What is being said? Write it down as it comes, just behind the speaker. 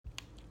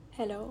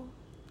Hello.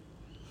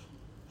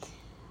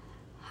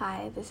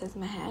 Hi, this is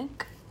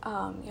Mehak,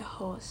 your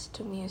host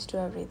to Muse to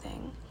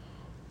Everything.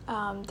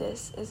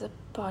 This is a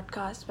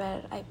podcast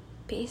where I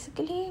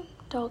basically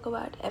talk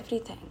about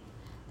everything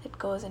that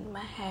goes into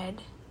my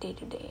head day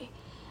to day.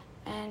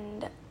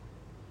 And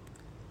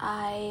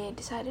I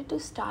decided to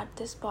start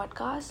this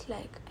podcast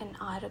like an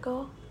hour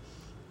ago.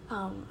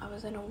 I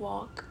was on a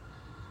walk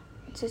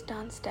just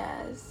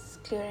downstairs,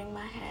 clearing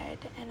my head,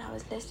 and I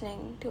was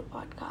listening to a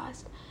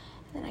podcast.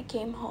 And then I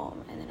came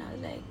home, and then I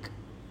was like,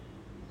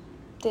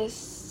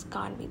 this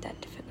can't be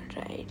that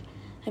difficult, right?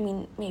 I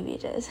mean, maybe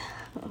it is.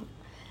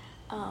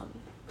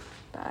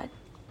 But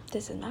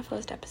this is my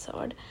first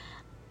episode.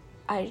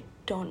 I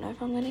don't know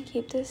if I'm going to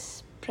keep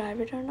this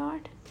private or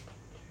not,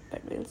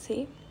 but we'll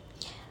see.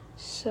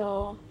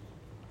 So,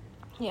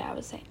 yeah,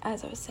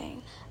 as I was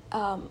saying,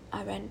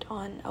 I went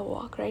on a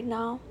walk right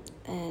now,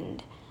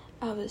 and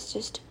I was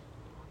just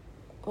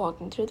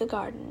walking through the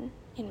garden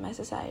in my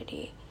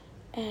society,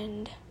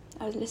 and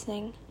I was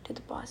listening to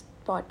the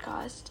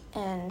podcast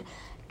and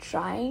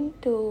trying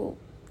to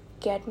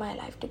get my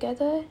life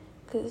together,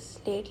 because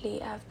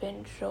lately I've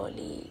been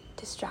really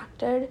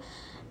distracted.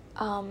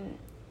 In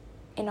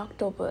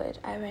October,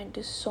 I went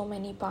to so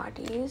many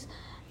parties,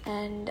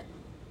 and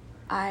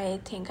I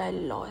think I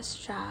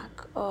lost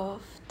track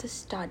of the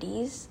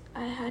studies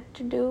I had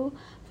to do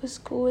for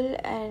school,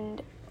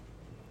 and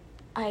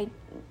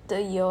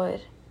the year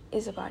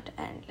is about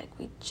to end. Like,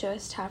 we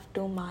just have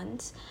 2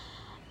 months,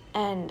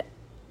 and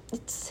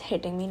it's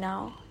hitting me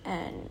now,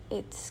 and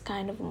it's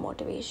kind of a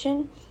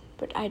motivation,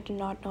 but I do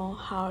not know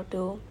how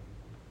to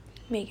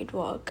make it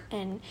work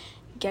and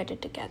get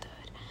it together.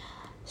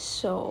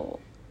 So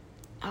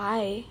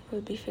I will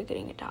be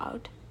figuring it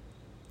out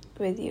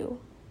with you,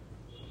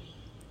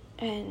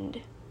 and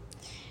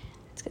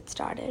let's get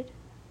started.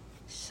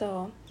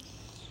 So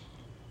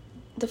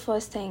the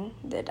first thing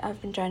that I've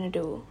been trying to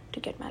do to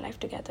get my life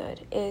together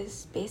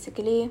is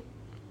basically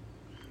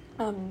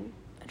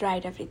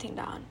write everything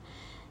down.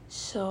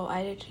 So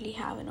I literally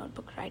have a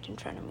notebook right in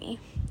front of me,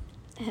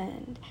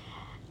 and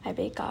I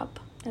wake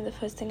up, and the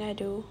first thing I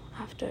do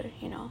after,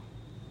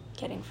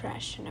 getting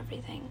fresh and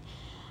everything,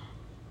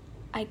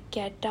 I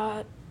get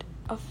out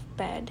of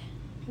bed,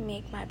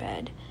 make my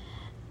bed.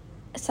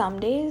 Some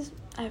days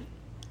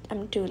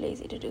I'm too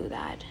lazy to do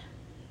that.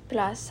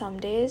 Plus, some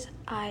days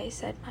I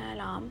set my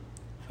alarm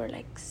for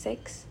like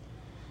 6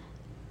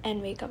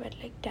 and wake up at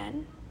like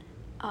 10,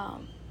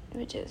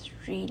 which is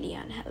really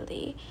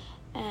unhealthy,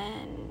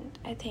 and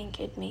I think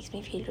it makes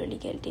me feel really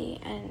guilty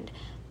and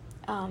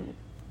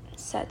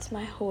sets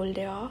my whole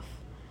day off.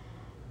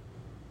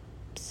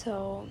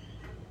 So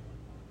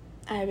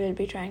I will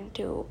be trying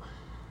to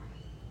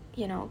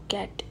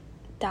get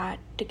that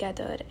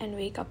together and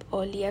wake up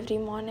early every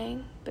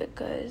morning,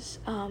 because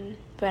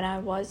when I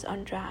was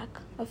on track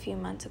a few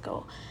months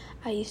ago,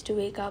 I used to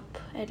wake up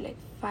at like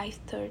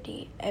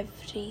 5:30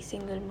 every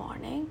single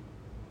morning,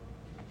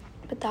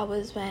 but that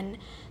was when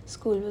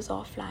school was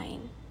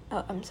online,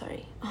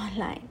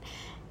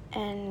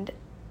 and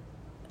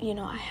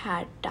I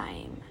had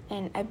time,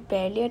 and I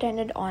barely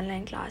attended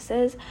online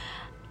classes.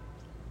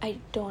 I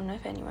don't know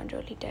if anyone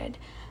really did,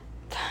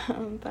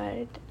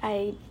 but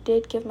I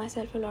did give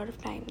myself a lot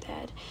of time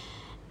there,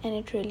 and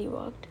it really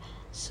worked.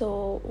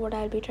 So what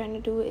I'll be trying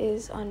to do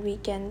is, on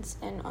weekends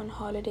and on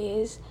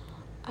holidays,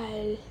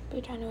 I'll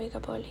be trying to wake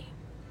up early.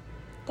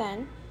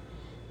 Then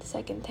the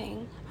second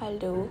thing I'll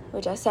do,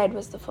 which I said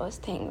was the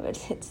first thing,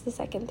 but it's the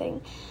second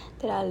thing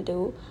that I'll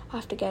do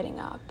after getting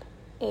up,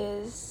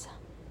 is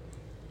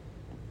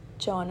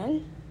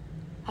journal.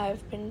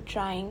 I've been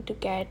trying to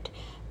get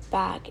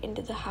back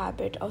into the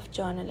habit of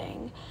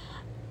journaling.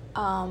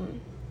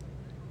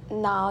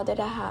 Now that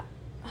I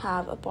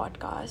have a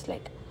podcast,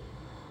 like,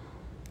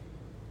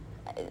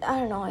 I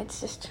don't know,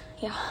 it's just,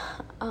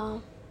 I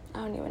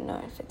don't even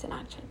know if it's an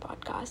actual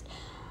podcast,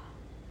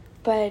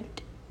 but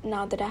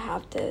now that I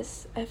have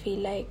this, I feel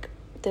like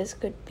this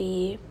could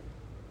be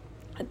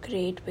a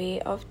great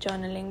way of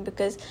journaling,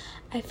 because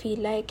I feel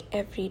like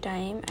every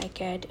time I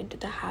get into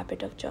the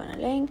habit of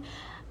journaling,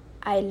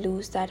 I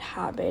lose that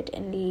habit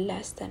in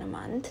less than a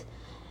month,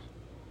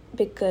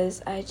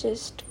 because I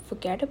just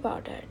forget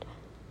about it.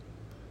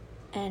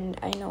 And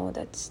I know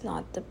that's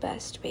not the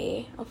best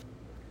way of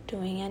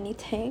doing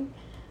anything,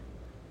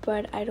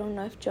 but I don't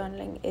know if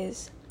journaling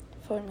is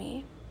for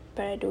me.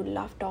 But I do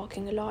love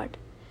talking a lot,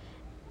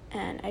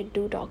 and I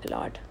do talk a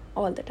lot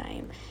all the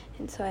time,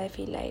 and so I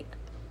feel like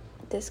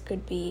this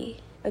could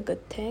be a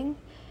good thing,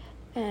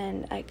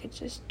 and I could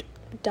just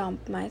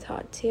dump my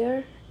thoughts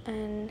here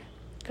and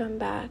come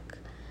back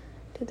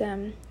to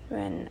them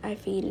when I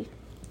feel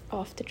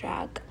off the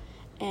track,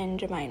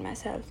 and remind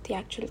myself the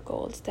actual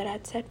goals that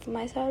I'd set for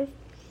myself.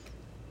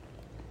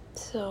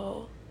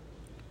 So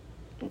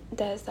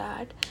there's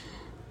that.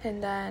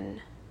 And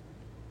then,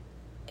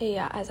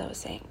 as I was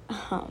saying,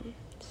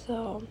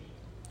 so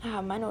I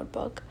have my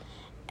notebook,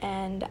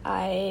 and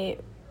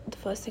the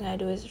first thing I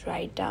do is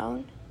write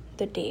down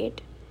the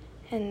date,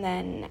 and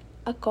then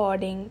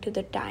according to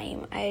the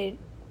time, I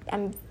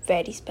I'm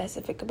very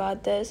specific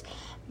about this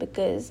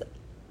because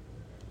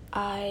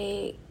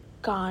I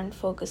can't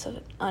focus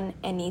on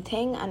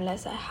anything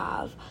unless I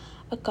have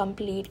a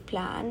complete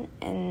plan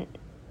and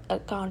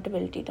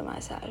accountability to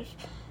myself.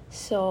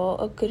 So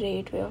a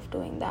great way of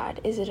doing that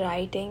is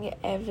writing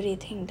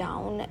everything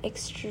down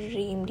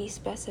extremely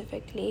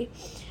specifically.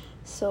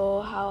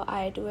 So how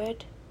I do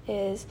it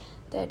is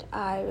that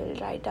I will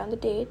write down the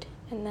date,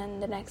 and then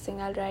the next thing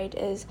I'll write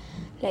is,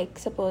 like,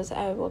 suppose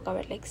I woke up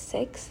at like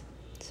 6,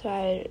 so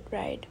I'll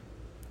write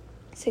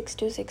 6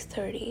 to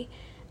 6:30,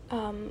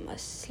 a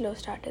slow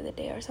start to the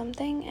day or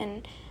something,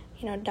 and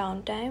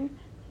downtime,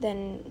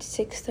 then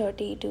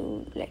 6:30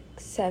 to like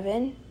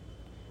 7,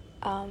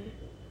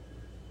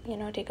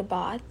 take a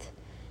bath,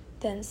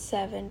 then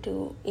 7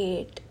 to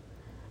 8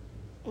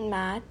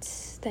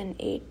 maths, then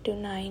 8 to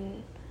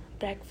 9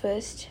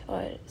 breakfast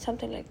or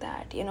something like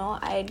that.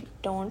 I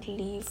don't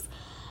leave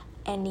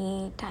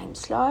any time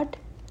slot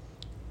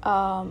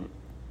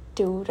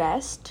to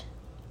rest,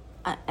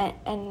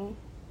 and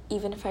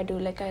even if I do,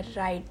 like, I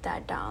write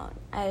that down.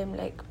 I'm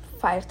like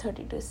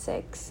 5:30 to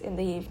 6 in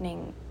the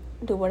evening,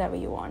 do whatever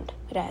you want,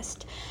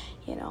 rest,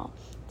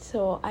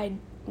 so I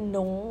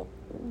know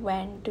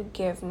when to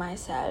give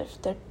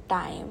myself the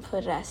time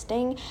for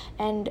resting.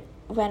 And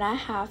when I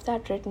have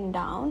that written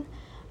down,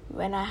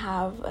 when I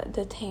have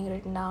the thing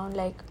written down,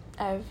 like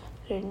I've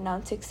written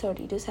down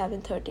 6:30 to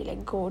 7:30,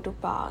 like go to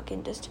park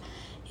and just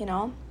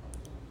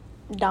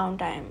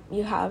downtime,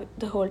 you have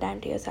the whole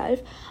time to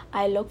yourself,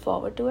 I look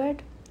forward to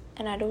it,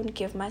 and I don't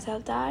give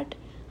myself that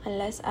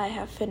unless I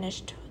have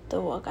finished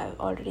the work I've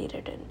already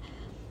written.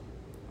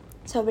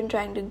 So I've been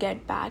trying to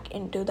get back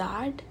into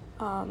that.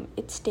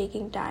 It's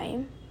taking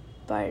time,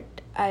 but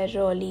I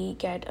really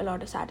get a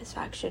lot of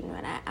satisfaction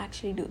when I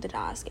actually do the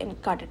task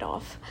and cut it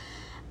off.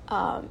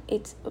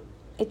 It's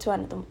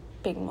one of the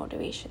big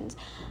motivations.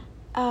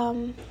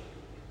 The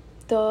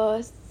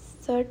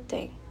third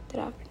thing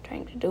that I've been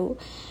trying to do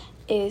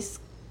is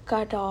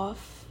cut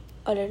off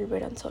a little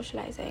bit on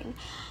socializing.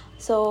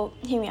 So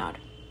hear me out.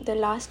 The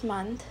last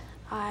month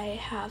I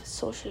have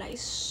socialized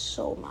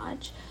so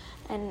much,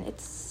 and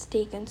it's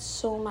taken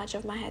so much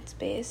of my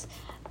headspace,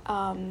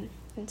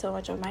 and so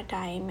much of my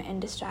time,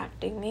 and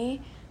distracting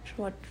me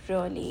from what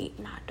really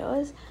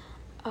matters.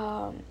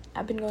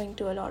 I've been going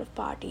to a lot of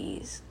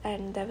parties,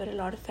 and there were a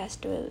lot of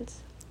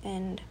festivals,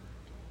 and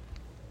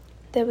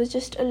there was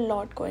just a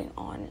lot going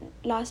on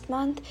last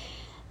month.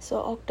 So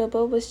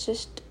October was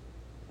just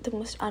the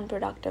most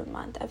unproductive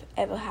month I've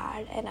ever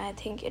had, and I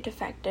think it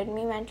affected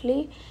me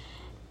mentally,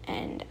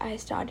 and I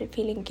started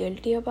feeling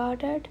guilty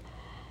about it.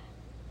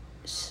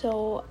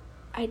 So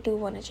I do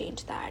want to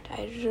change that.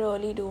 I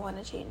really do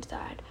want to change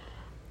that.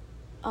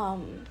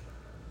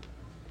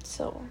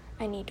 So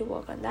I need to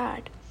work on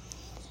that.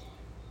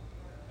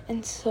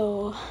 And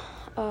so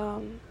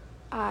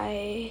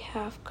I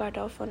have cut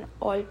off on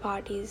all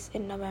parties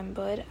in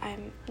November.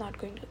 I'm not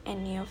going to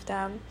any of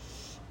them.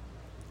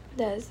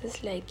 There's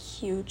this like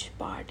huge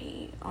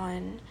party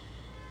on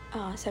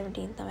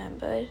 17th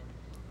November,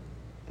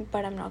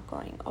 but I'm not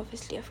going,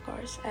 obviously, of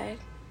course. I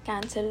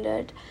cancelled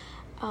it.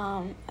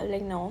 I'm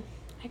like, no,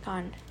 I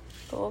can't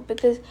go,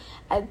 because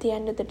at the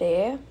end of the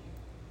day,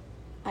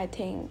 I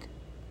think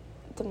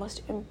the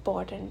most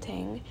important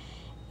thing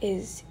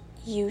is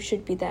you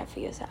should be there for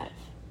yourself.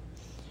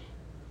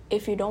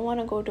 If you don't want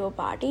to go to a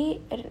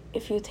party, and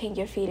if you think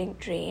you're feeling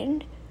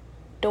drained,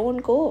 don't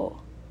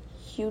go.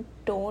 You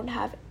don't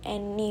have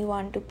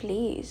anyone to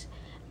please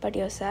but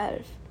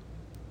yourself.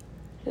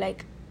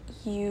 Like,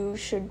 you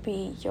should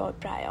be your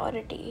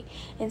priority.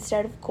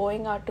 Instead of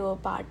going out to a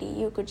party,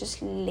 you could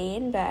just lay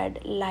in bed,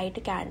 light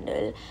a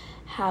candle,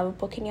 have a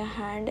book in your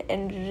hand,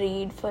 and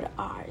read for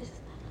hours.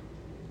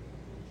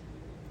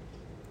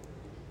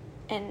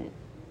 And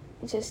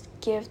just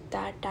give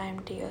that time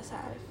to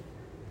yourself.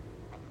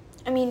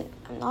 I mean,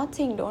 I'm not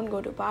saying don't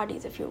go to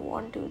parties if you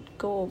want to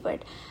go,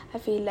 but I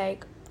feel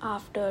like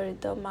after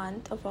the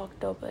month of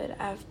October,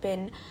 I've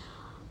been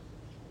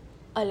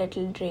a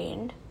little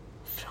drained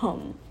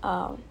from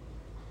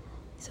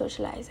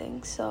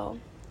socializing. So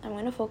I'm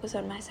going to focus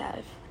on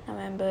myself.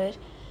 November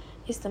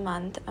is the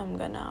month I'm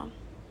going to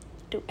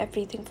do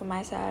everything for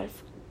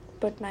myself,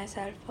 put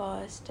myself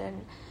first,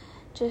 and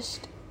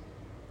just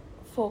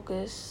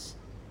focus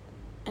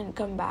and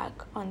come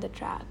back on the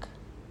track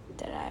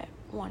that I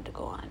want to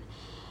go on.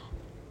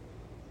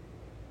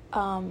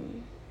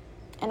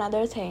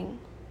 Another thing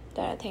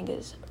that I think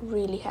is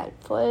really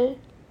helpful,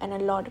 and a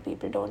lot of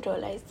people don't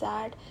realize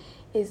that,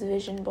 is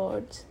vision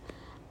boards.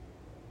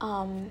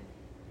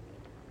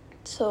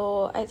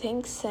 So I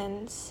think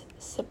since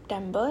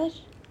September,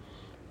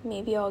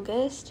 maybe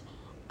August,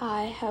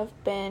 I have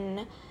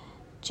been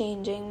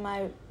changing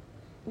my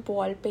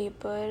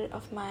wallpaper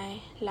of my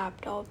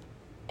laptop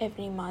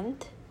every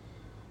month.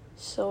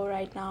 So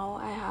right now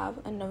I have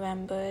a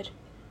November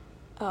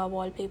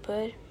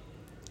wallpaper,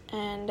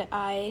 and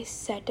I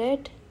set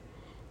it.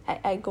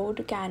 I go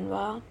to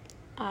Canva,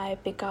 I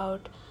pick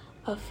out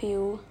a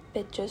few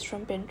pictures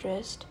from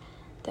Pinterest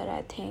that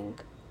I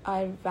think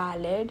are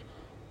valid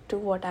to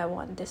what I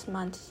want this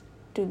month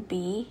to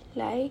be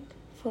like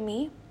for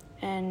me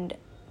and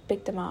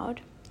pick them out,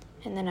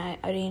 and then I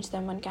arrange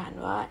them on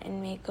Canva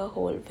and make a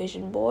whole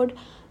vision board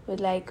with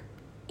like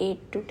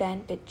 8 to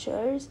 10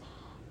 pictures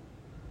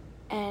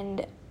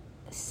and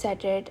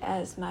set it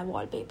as my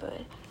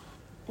wallpaper.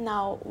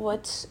 Now,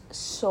 what's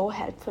so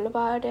helpful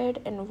about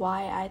it and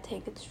why I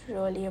think it's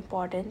really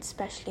important,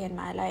 especially in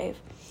my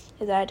life,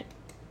 is that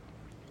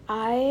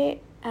I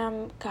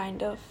am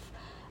kind of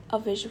a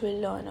visual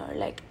learner.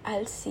 Like,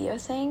 I'll see a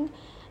thing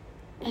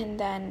and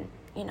then,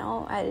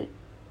 I'll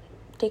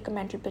take a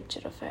mental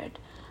picture of it,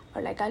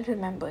 or like I'll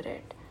remember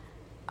it.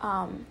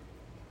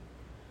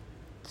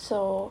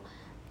 So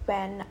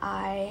when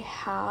I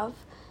have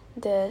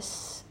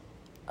this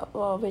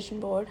vision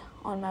board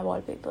on my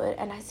wallpaper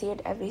and I see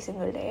it every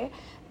single day,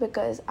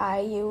 because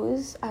I'm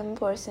a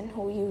person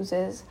who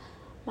uses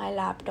my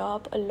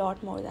laptop a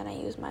lot more than I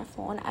use my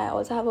phone. I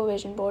also have a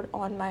vision board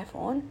on my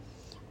phone,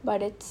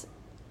 but it's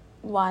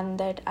one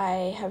that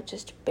I have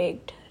just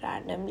picked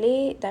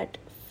randomly that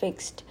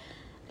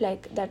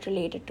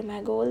related to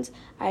my goals.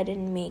 I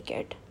didn't make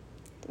it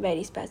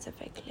very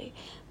specifically,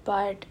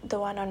 but the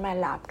one on my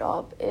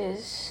laptop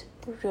is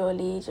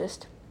really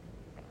just,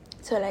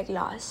 so like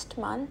last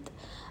month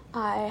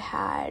I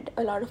had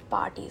a lot of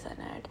parties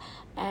in it,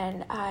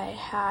 and I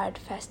had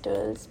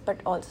festivals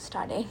but also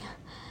studying.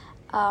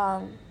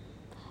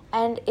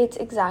 And it's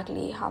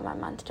exactly how my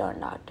month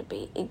turned out to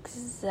be.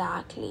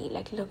 Exactly,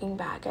 like looking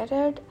back at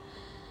it,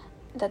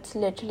 that's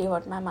literally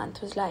what my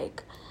month was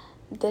like.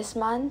 This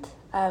month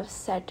I've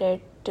set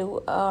it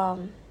to a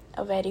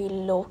very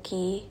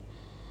low-key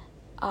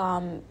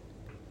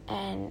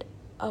and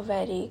a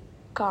very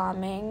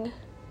calming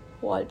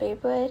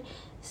wallpaper.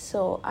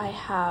 So I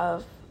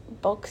have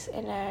books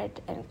in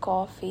it and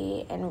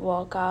coffee and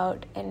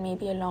workout and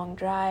maybe a long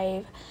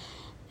drive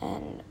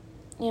and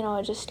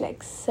just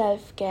like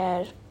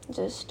self-care,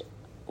 just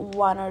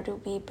one or two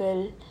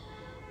people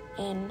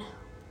in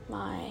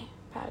my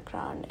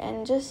background,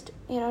 and just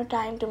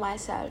time to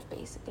myself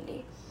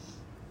basically.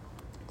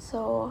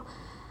 So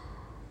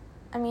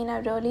I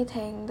really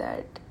think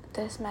that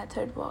this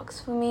method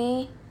works for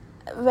me.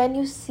 When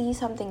you see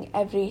something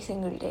every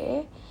single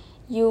day,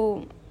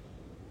 you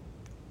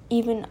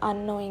even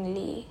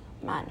unknowingly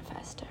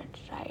manifest it,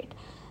 right?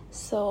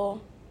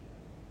 So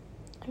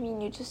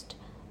you just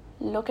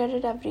look at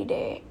it every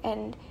day,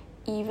 and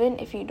even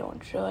if you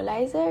don't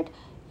realize it,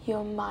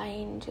 your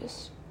mind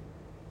just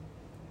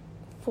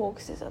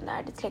focuses on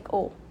that. It's like,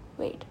 oh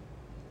wait,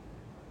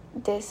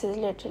 this is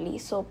literally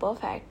so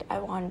perfect, I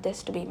want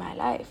this to be my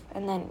life.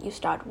 And then you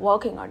start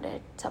working on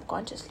it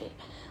subconsciously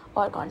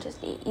or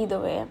consciously. Either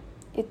way,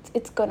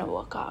 it's gonna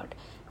work out,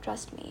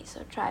 trust me.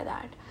 So try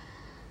that.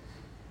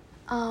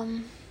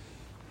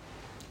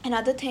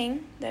 Another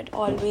thing that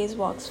always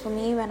works for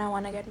me when I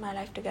want to get my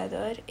life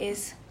together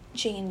is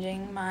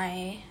changing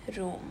my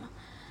room,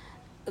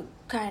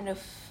 kind of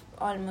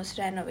almost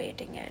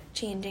renovating it,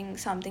 changing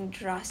something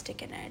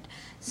drastic in it.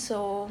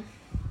 So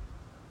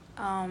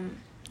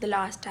the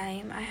last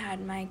time I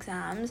had my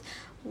exams,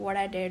 what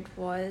I did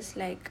was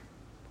like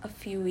a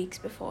few weeks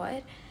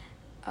before,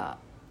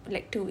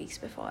 like 2 weeks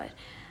before,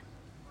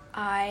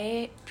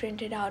 I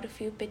printed out a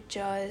few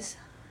pictures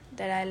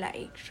that I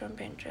liked from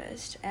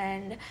Pinterest,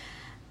 and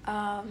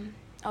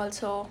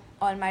also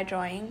all my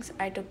drawings.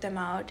 I took them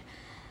out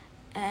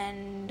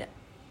and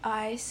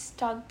I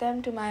stuck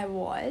them to my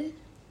wall,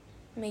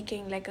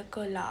 making like a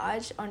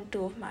collage on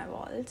 2 of my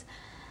walls.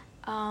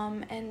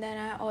 And then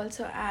I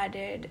also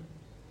added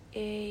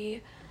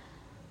a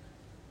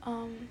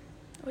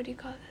what do you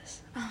call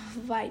this,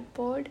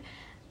 whiteboard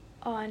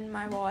on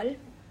my wall.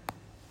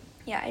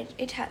 Yeah,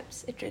 it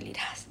helps, it really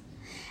does.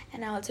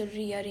 And I also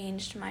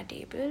rearranged my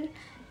table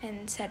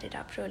and set it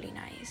up really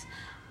nice,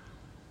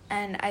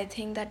 and I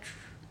think that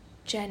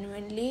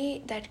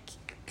genuinely that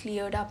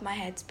cleared up my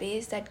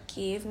headspace, that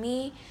gave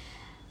me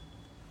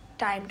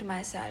time to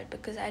myself,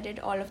 because I did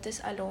all of this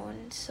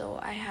alone. So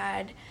I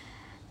had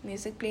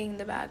music playing in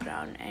the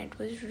background and it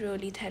was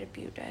really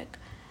therapeutic.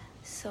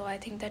 So I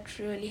think that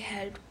really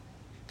helped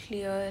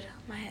clear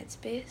my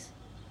headspace.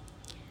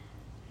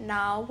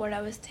 Now what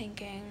I was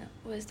thinking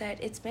was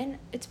that it's been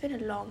a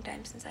long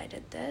time since I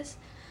did this,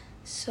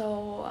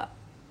 so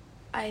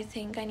I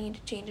think I need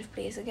a change of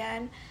place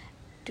again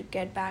to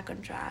get back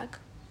on track.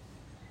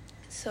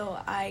 So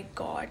I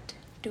got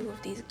 2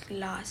 of these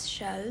glass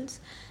shelves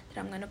that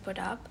I'm gonna put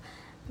up.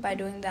 By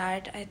doing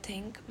that, I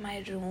think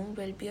my room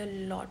will be a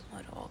lot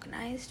more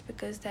organized,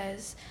 because there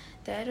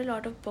are a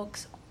lot of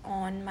books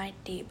on my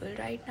table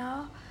right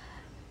now,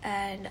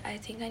 and I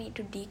think I need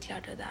to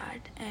declutter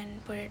that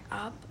and put it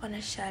up on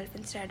a shelf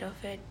instead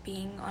of it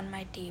being on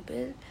my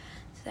table,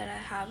 so that I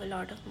have a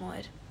lot of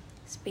more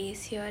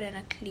space here and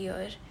a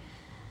clear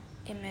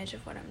image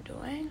of what I'm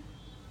doing.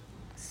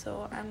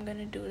 So I'm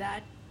gonna do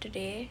that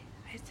today,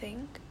 I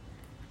think.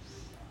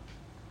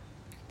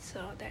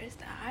 So there's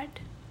that,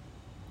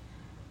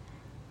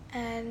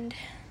 and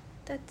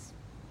that's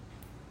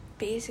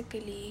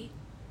basically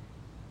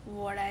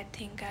what I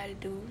think I'll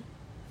do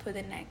for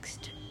the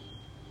next,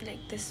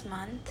 like this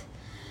month.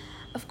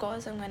 Of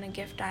course, I'm gonna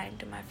give time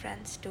to my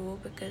friends too,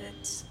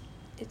 because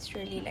it's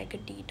really like a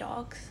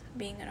detox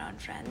being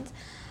around friends.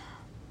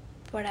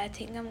 But I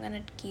think I'm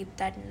gonna keep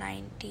that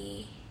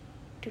 90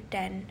 to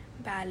 10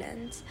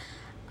 balance.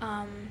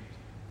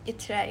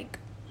 It's like,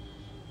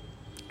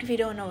 if you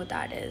don't know what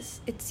that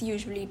is, it's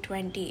usually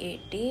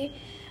 20-80,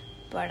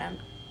 but I'm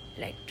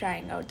like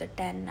trying out the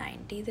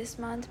 10-90 this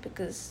month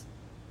because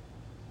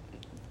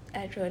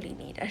I really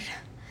need it.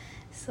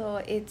 So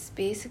it's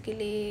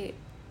basically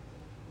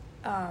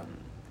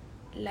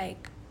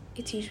like,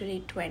 it's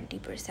usually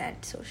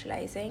 20%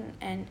 socializing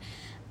and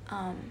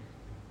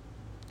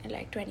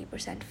like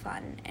 20%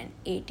 fun and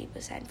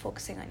 80%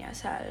 focusing on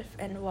yourself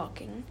and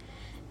working,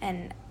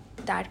 and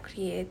that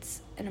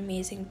creates an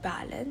amazing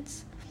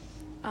balance.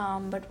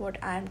 But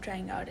what I'm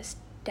trying out is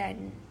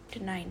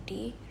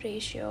 10-90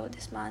 ratio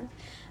this month,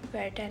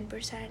 where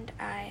 10%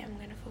 I am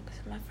going to focus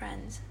on my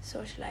friends,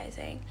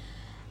 socializing,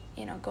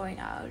 going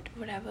out,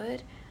 whatever.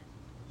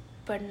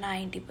 But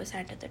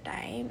 90% of the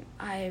time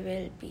I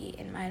will be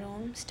in my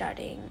room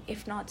studying,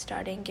 if not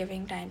studying,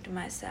 giving time to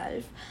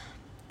myself,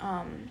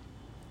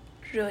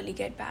 really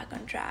get back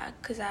on track,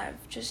 because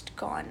I've just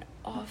gone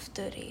off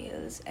the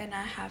rails and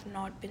I have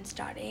not been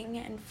studying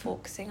and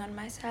focusing on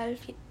myself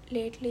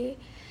lately.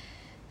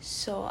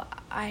 So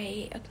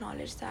I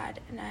acknowledge that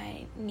and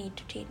I need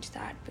to change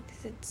that,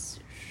 because it's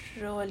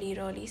really,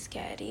 really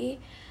scary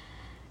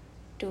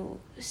to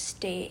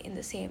stay in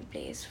the same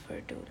place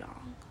for too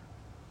long,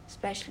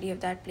 especially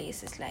if that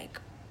place is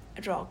like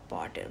rock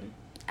bottom.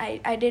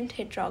 I didn't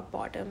hit rock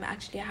bottom,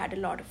 actually I had a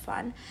lot of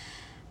fun,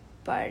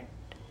 but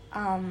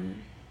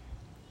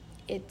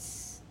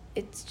it's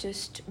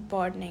just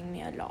burdening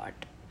me a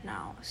lot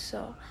now.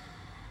 So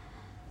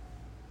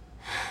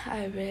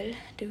I will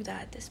do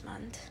that this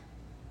month,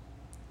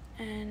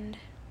 and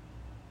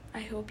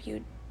I hope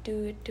you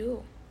do it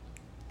too.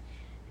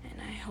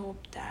 And I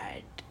hope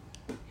that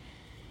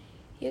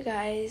you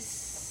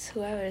guys,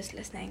 whoever is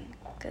listening,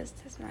 because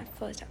this is my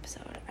first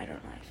episode, I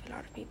don't know if a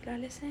lot of people are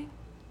listening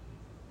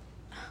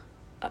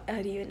or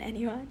even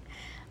anyone,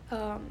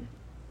 but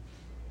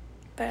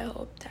I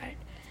hope that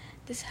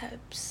this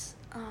helps.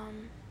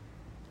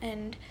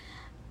 And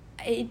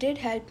it did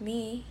help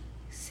me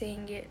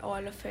saying it,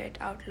 all of it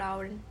out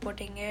loud, and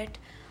putting it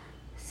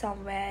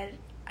somewhere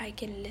I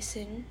can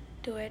listen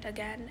to it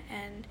again,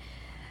 and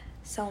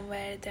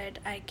somewhere that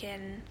I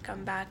can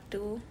come back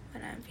to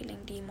when I'm feeling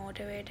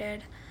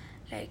demotivated.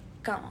 Like,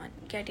 come on,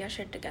 get your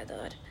shit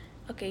together.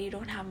 Okay, you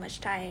don't have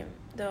much time.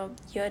 The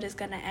year is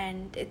gonna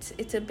end.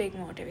 It's a big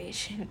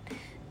motivation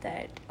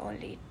that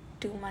only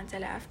 2 months are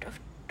left of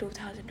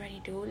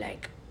 2022.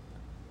 Like,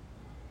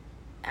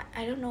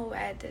 I don't know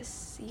where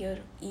this year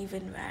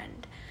even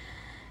went.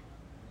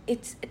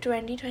 It's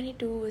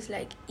 2022 was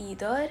like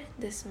either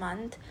this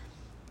month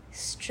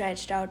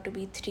stretched out to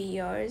be 3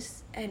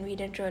 years and we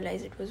didn't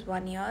realize it was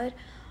 1 year,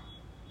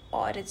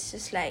 or it's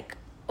just like,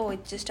 oh,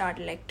 it just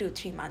started like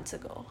 2-3 months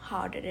ago.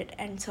 How did it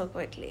end so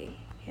quickly?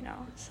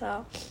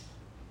 So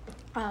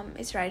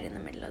it's right in the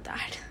middle of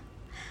that.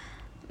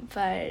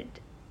 But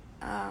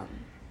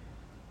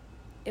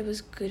it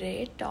was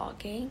great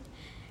talking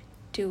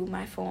to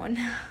my phone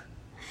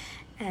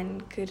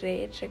and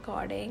great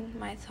recording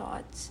my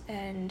thoughts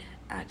and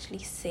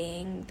actually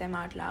saying them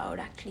out loud,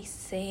 actually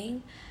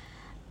saying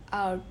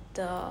out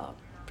the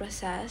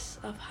process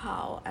of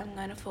how I'm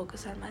gonna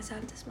focus on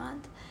myself this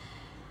month.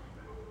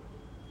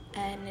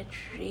 And it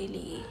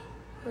really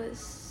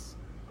was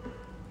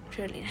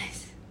really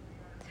nice.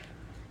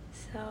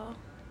 So,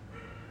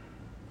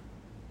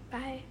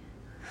 bye.